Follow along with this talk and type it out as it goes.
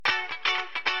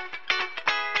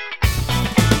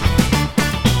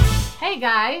Hey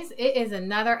guys, it is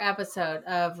another episode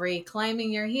of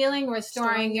Reclaiming Your Healing,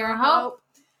 Restoring Your Hope.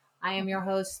 I am your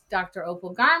host, Dr. Opal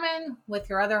Garman, with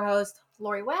your other host,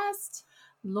 Lori West.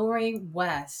 Lori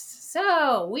West.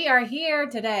 So we are here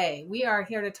today. We are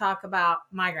here to talk about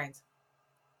migraines.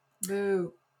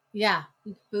 Boo. Yeah,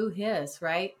 boo hiss,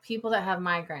 right? People that have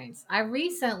migraines. I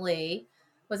recently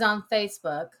was on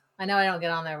Facebook. I know I don't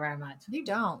get on there very much. You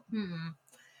don't.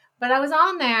 But I was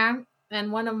on there, and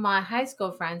one of my high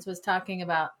school friends was talking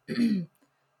about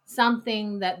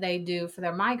something that they do for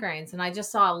their migraines. And I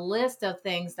just saw a list of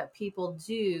things that people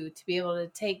do to be able to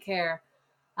take care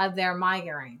of their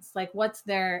migraines. Like, what's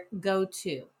their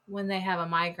go-to when they have a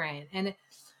migraine? And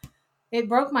it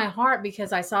broke my heart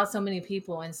because I saw so many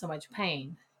people in so much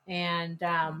pain. And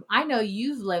I know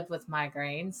you've lived with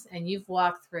migraines and you've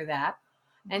walked through that.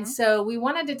 And so we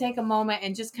wanted to take a moment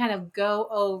and just kind of go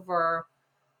over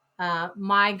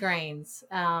migraines.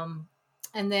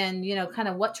 And then, kind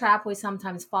of what trap we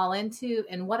sometimes fall into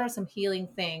and what are some healing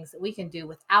things that we can do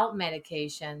without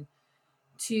medication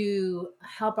to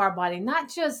help our body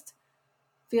not just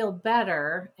feel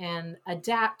better and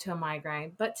adapt to a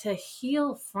migraine, but to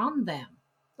heal from them.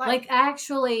 Like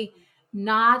actually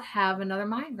not have another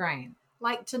migraine.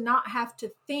 Like to not have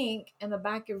to think in the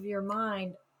back of your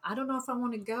mind, I don't know if I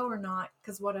want to go or not,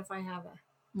 because what if I have a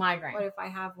migraine? What if I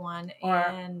have one? Or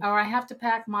I have to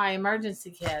pack my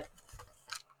emergency kit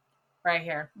right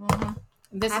here. Mm-hmm.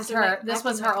 This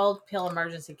was her old pill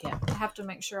emergency kit. I have to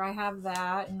make sure I have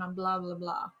that and blah, blah,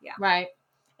 blah. Yeah. Right.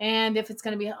 And if it's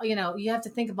going to be, you have to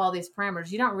think of all these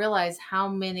parameters. You don't realize how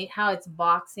it's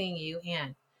boxing you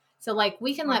in. So like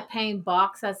we can let pain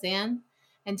box us in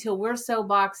until we're so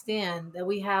boxed in that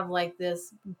we have like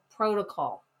this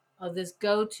protocol of this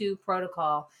go-to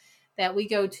protocol that we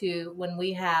go to when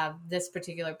we have this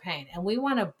particular pain. And we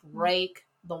want to break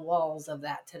the walls of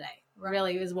that today.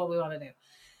 Really is what we want to do.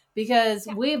 Because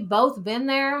we've both been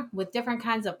there with different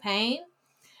kinds of pain.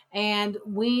 And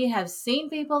we have seen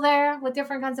people there with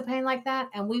different kinds of pain like that.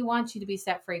 And we want you to be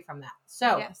set free from that.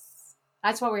 So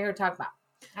that's what we're here to talk about.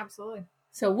 Absolutely.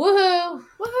 So woohoo.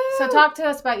 So talk to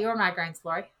us about your migraines,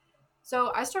 Lori.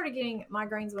 So I started getting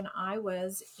migraines when I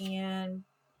was in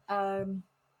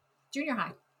junior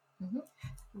high. Mm-hmm.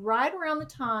 Right around the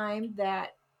time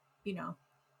that,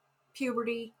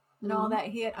 puberty and all that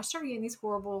hit, I started getting these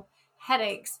horrible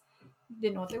headaches.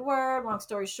 Didn't know what they were. Long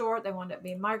story short, they wound up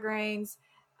being migraines.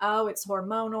 Oh, it's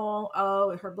hormonal.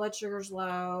 Oh, her blood sugar's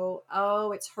low.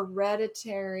 Oh, it's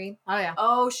hereditary. Oh, yeah.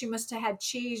 Oh, she must have had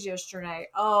cheese yesterday.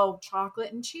 Oh,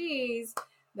 chocolate and cheese.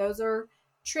 Those are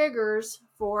triggers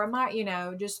for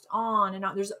just on and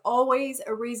on. There's always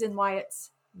a reason why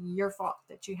it's your fault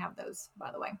that you have those,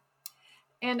 by the way.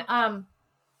 And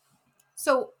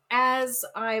so as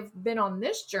I've been on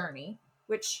this journey,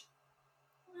 which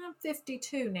I'm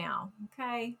 52 now,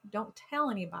 okay? Don't tell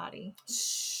anybody.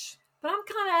 Shh. But I'm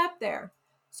kind of up there.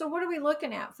 So what are we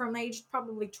looking at from age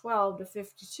probably 12 to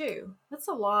 52? That's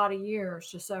a lot of years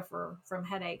to suffer from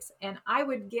headaches. And I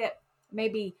would get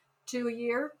maybe 2 a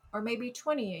year or maybe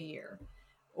 20 a year.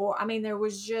 Or, there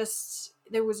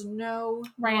was no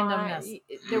randomness.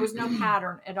 There was no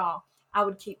pattern at all. I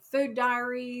would keep food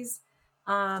diaries.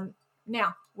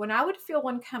 Now, when I would feel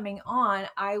one coming on,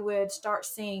 I would start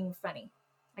seeing funny.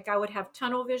 Like I would have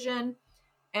tunnel vision.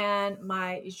 And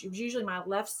usually my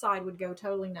left side would go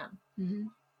totally numb. Mm-hmm.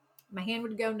 My hand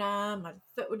would go numb. My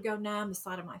foot would go numb. The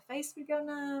side of my face would go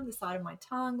numb. The side of my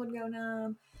tongue would go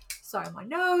numb. The side of my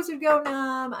nose would go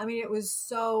numb. It was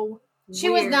so She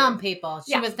was numb, people.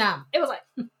 She was numb. It was like,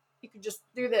 you could just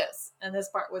do this. And this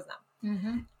part was numb.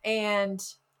 Mm-hmm. And,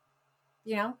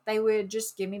 they would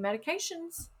just give me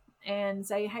medications and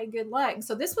say, hey, good luck. And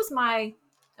so this was my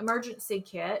emergency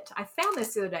kit. I found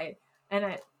this the other day. And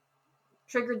it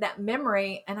triggered that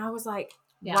memory, and I was like,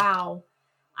 wow,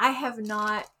 I have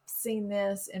not seen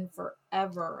this in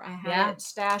forever. I had it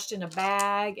stashed in a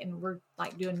bag, and we're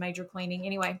like doing major cleaning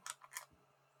anyway.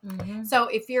 Mm-hmm. So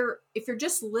if you're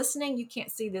just listening, you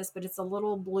can't see this, but it's a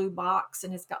little blue box,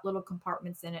 and it's got little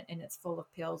compartments in it, and it's full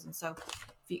of pills. And so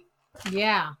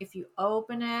if you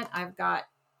open it, I've got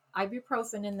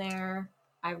ibuprofen in there.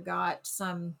 I've got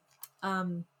some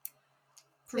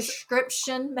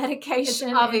prescription medication.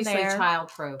 It's obviously in there.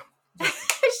 Childproof.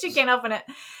 She can't open it.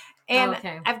 And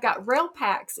I've got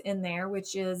Railpax in there,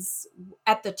 which is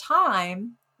at the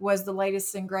time was the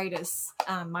latest and greatest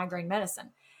migraine medicine.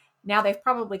 Now they've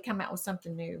probably come out with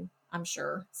something new, I'm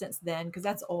sure, since then, because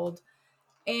that's old.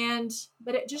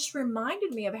 But it just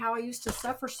reminded me of how I used to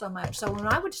suffer so much. So when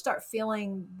I would start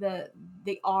feeling the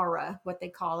aura, what they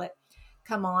call it,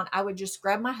 come on, I would just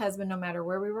grab my husband, no matter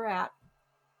where we were at,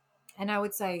 and I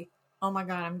would say, oh my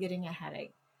God, I'm getting a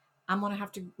headache. We're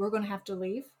going to have to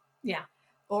leave. Yeah.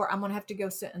 Or I'm going to have to go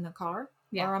sit in the car.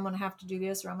 Yeah. Or I'm going to have to do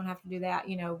this, or I'm going to have to do that,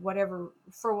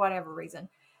 for whatever reason.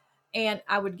 And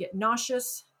I would get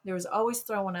nauseous. There was always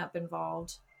throwing up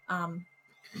involved.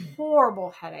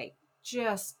 Horrible headache.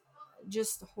 Just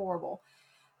horrible.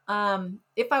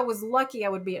 If I was lucky, I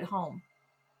would be at home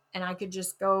and I could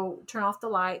just go turn off the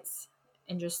lights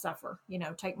and just suffer,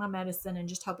 take my medicine and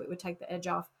just hope it would take the edge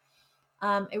off.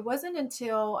 It wasn't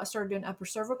until I started doing upper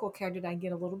cervical care did I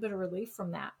get a little bit of relief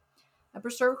from that. Upper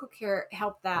cervical care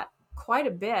helped that quite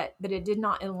a bit, but it did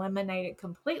not eliminate it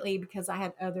completely because I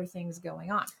had other things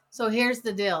going on. So here's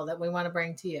the deal that we want to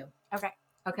bring to you.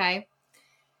 Okay.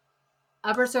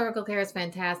 Upper cervical care is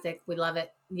fantastic. We love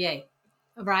it. Yay.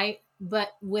 Right?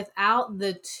 But without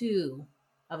the two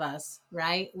of us,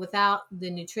 right? Without the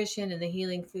nutrition and the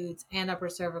healing foods and upper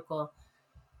cervical,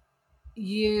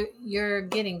 you're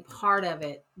getting part of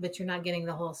it, but you're not getting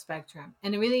the whole spectrum.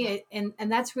 And it really, and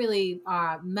that's really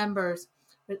our members,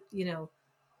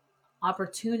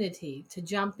 opportunity to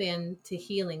jump into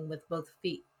healing with both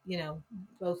feet,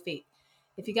 both feet.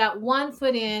 If you got one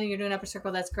foot in and you're doing upper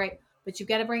circle, that's great, but you've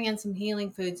got to bring in some healing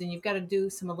foods and you've got to do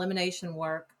some elimination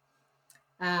work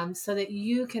so that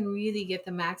you can really get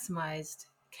the maximized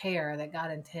care that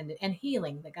God intended and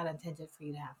healing that God intended for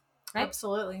you to have. Right?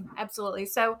 Absolutely.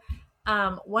 So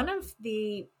one of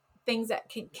the things that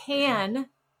can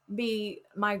be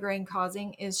migraine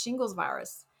causing is shingles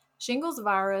virus. Shingles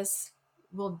virus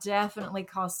will definitely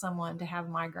cause someone to have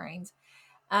migraines.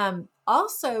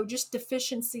 Also, just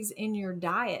deficiencies in your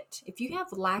diet. If you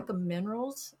have lack of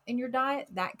minerals in your diet,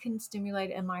 that can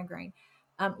stimulate a migraine.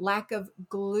 Lack of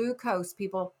glucose,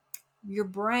 people. Your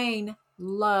brain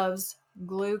loves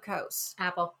glucose.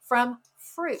 Apple. From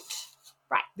fruit.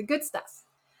 Right, the good stuff.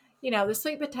 The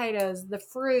sweet potatoes, the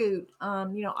fruit,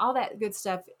 all that good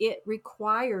stuff. It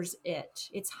requires it.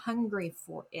 It's hungry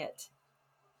for it.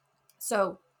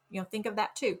 So, think of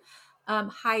that too.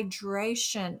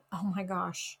 Hydration. Oh my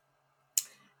gosh.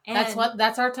 And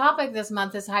that's our topic this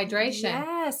month is hydration.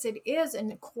 Yes, it is.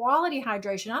 And quality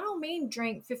hydration. I don't mean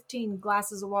drink 15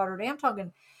 glasses of water a day. I'm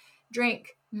talking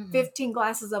drink 15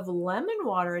 glasses of lemon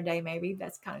water a day. Maybe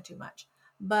that's kind of too much,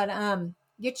 but,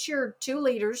 get your 2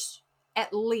 liters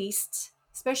at least,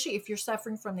 especially if you're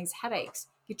suffering from these headaches.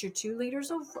 Get your 2 liters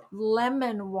of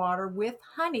lemon water with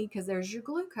honey because there's your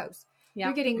glucose. Yep.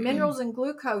 You're getting minerals and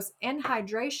glucose and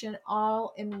hydration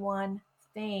all in one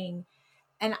thing.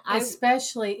 And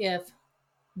especially if,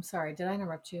 I'm sorry, did I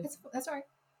interrupt you? That's all right.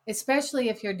 Especially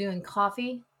if you're doing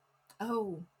coffee.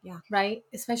 Oh, yeah. Right?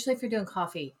 Especially if you're doing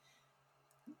coffee.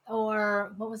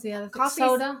 Or what was the other thing?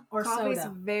 Coffee is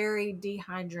very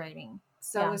dehydrating.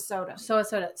 So is soda.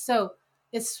 So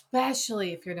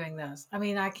especially if you're doing those. I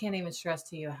mean, I can't even stress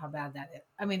to you how bad that is.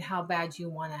 I mean, how bad you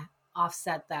want to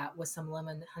offset that with some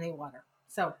lemon honey water.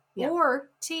 So, yeah. Or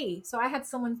tea. So I had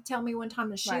someone tell me one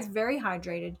time that she's very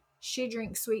hydrated. She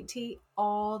drinks sweet tea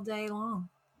all day long.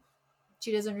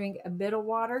 She doesn't drink a bit of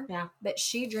water. Yeah. But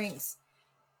she drinks,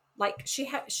 like she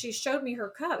showed me her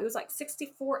cup. It was like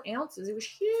 64 ounces. It was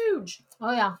huge.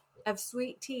 Oh, yeah. Of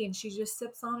sweet tea. And she just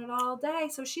sips on it all day.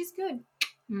 So she's good.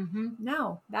 Mm-hmm.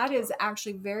 No, that is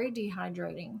actually very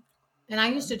dehydrating. And I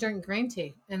used to drink green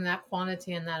tea in that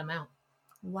quantity and that amount.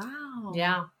 Wow.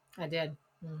 Yeah, I did.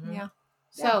 Mm-hmm. Yeah.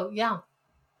 So, yeah.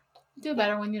 Do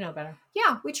better when you know better.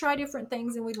 Yeah, we try different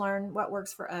things and we learn what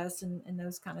works for us and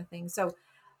those kind of things. So,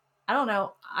 I don't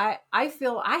know. I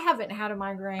feel I haven't had a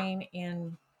migraine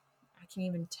in, I can't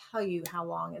even tell you how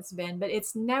long it's been, but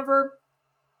it's never,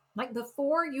 like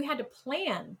before you had to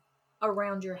plan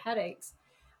around your headaches.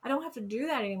 I don't have to do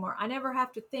that anymore. I never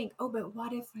have to think, oh, but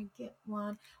what if I get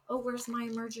one? Oh, where's my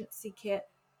emergency kit?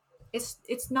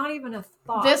 It's not even a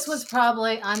thought. This was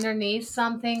probably underneath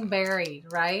something buried,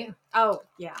 right? Oh,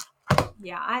 yeah.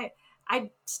 Yeah, I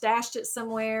stashed it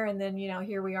somewhere and then,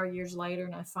 here we are years later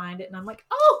and I find it and I'm like,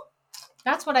 oh!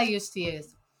 That's what I used to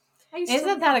use.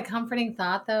 Isn't that a comforting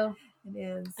thought, though? It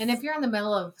is. And if you're in the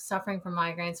middle of suffering from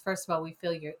migraines, first of all, we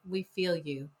feel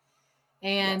you.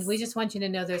 And we just want you to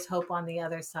know there's hope on the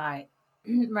other side,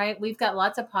 right? We've got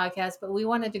lots of podcasts, but we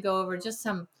wanted to go over just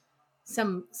some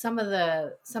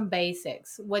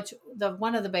basics. One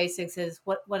of the basics is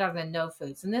what are the no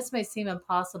foods, and this may seem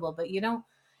impossible, but you don't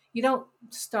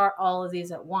start all of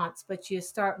these at once, but you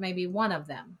start maybe one of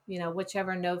them.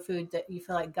 Whichever no food that you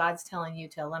feel like God's telling you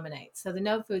to eliminate. So the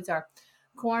no foods are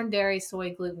corn, dairy,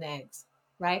 soy, gluten, eggs,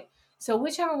 right? So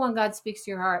whichever one God speaks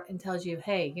to your heart and tells you,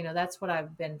 hey, that's what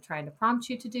I've been trying to prompt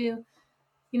you to do,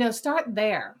 start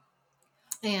there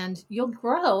and you'll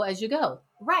grow as you go.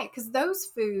 Right. Because those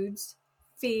foods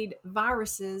feed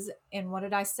viruses. And what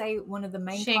did I say? One of the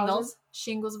main causes,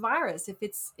 shingles virus. If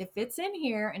it's in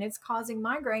here and it's causing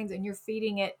migraines, and you're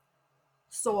feeding it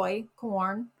soy,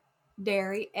 corn,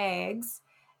 dairy, eggs,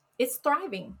 it's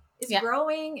thriving. It's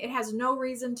growing. It has no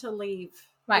reason to leave.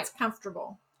 Right. It's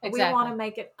comfortable. Exactly. We want to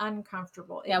make it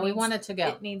uncomfortable. We want it to go.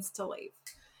 It needs to leave.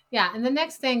 Yeah, and the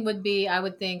next thing would be, I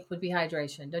would think, would be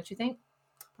hydration. Don't you think?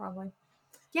 Probably.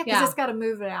 Yeah, because it's got to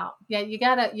move it out. Yeah, you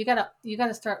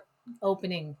gotta start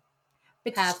opening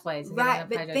pathways. Right,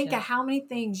 but think of how many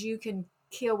things you can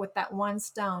kill with that one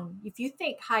stone. If you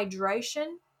think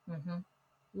hydration,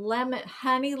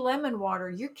 honey, lemon water,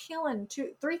 you're killing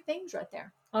 3 things right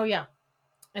there. Oh yeah,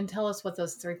 and tell us what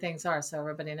those 3 things are so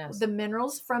everybody knows. The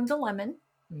minerals from the lemon,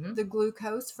 the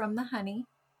glucose from the honey,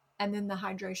 and then the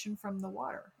hydration from the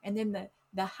water. And then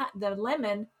the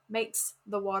lemon makes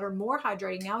the water more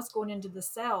hydrating. Now it's going into the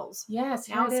cells. Yes,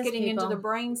 now it's getting into the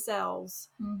brain cells.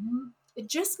 It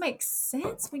just makes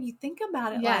sense when you think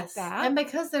about it like that. And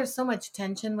because there's so much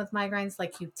tension with migraines,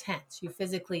 like you tense, you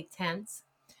physically tense.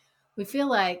 We feel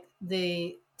like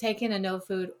taking a no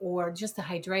food or just the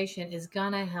hydration is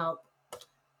gonna help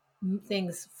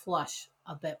things flush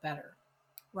a bit better.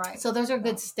 Right. So those are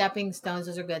good stepping stones.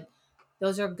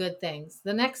 Those are good things.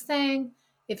 The next thing,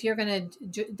 if you're going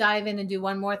to dive in and do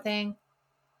one more thing,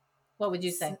 what would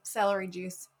you say? Celery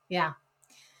juice. Yeah.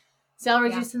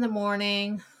 Celery juice in the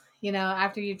morning,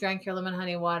 after you drank your lemon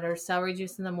honey water, celery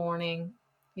juice in the morning,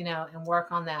 and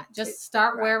work on that. Just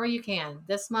start wherever you can.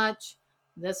 This much,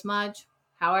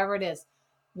 however it is.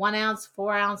 1 ounce,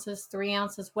 4 ounces, 3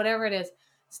 ounces, whatever it is.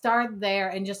 Start there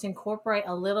and just incorporate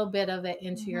a little bit of it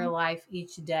into your life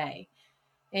each day.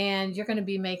 And you're going to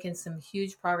be making some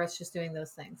huge progress just doing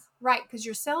those things. Right, because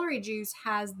your celery juice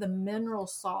has the mineral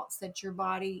salts that your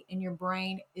body and your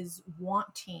brain is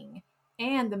wanting.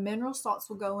 And the mineral salts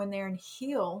will go in there and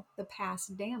heal the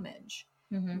past damage.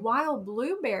 While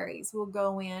blueberries will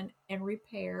go in and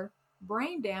repair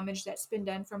brain damage that's been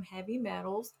done from heavy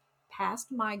metals,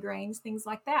 past migraines, things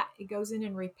like that. It goes in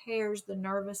and repairs the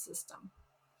nervous system.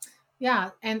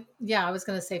 Yeah, and I was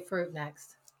going to say fruit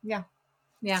next. Yeah.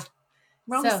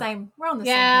 We're on the same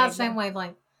page, same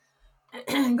wavelength.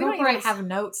 We don't even have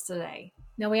notes today.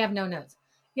 No, we have no notes.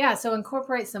 Yeah, so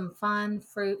incorporate some fun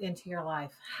fruit into your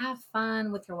life. Have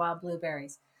fun with your wild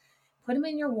blueberries. Put them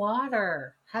in your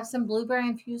water. Have some blueberry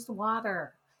infused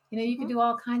water. You can do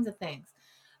all kinds of things.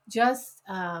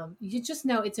 You just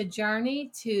know it's a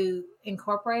journey to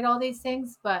incorporate all these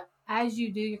things, but as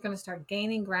you do, you're going to start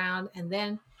gaining ground, and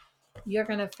then you're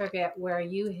going to forget where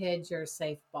you hid your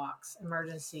safe box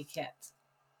emergency kit.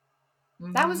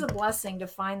 That was a blessing to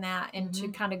find that and to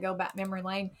kind of go back memory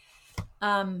lane.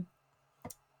 I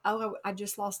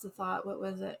just lost the thought. What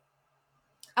was it?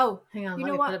 Oh, hang on.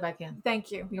 Let me put it back in.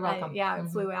 Thank you. You're welcome.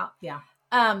 It flew out. Yeah.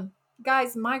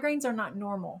 Guys, migraines are not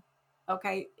normal.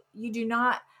 Okay. You do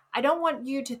not, I don't want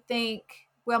you to think,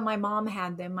 well, my mom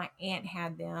had them. My aunt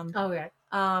had them. Oh, yeah.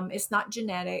 It's not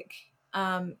genetic.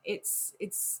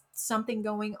 It's something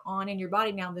going on in your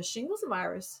body. Now, the shingles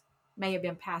virus may have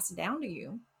been passed down to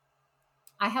you.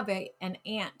 I have an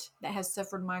aunt that has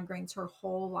suffered migraines her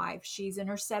whole life. She's in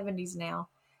her 70s now,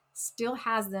 still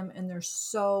has them, and they're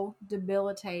so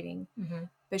debilitating,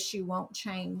 but she won't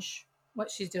change what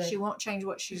she's doing. She won't change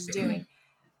what she's doing,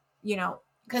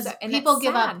 because people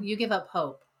give up. You give up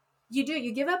hope. You do.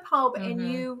 You give up hope, and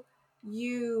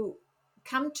you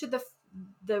come to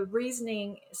the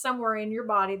reasoning somewhere in your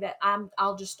body that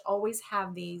I'll just always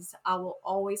have these. I will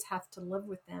always have to live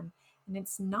with them, and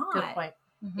it's not. Good point.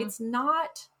 It's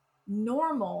not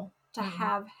normal to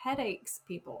have headaches,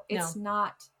 people. It's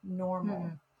not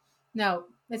normal. No,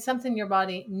 it's something your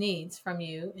body needs from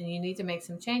you, and you need to make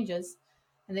some changes,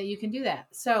 and that you can do that.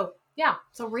 So, yeah.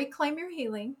 So reclaim your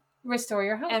healing. Restore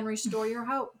your hope. And restore your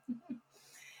hope.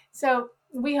 So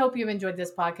we hope you've enjoyed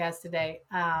this podcast today.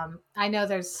 I know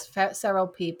there's several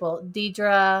people.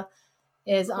 Deidre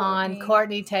is on.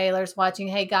 Courtney Taylor's watching.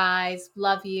 Hey, guys.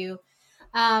 Love you.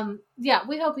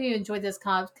 We hope you enjoyed this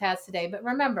podcast today. But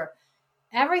remember,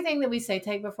 everything that we say,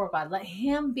 take before God. Let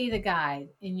him be the guide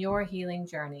in your healing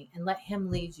journey and let him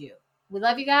lead you. We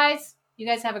love you guys. You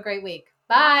guys have a great week.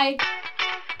 Bye.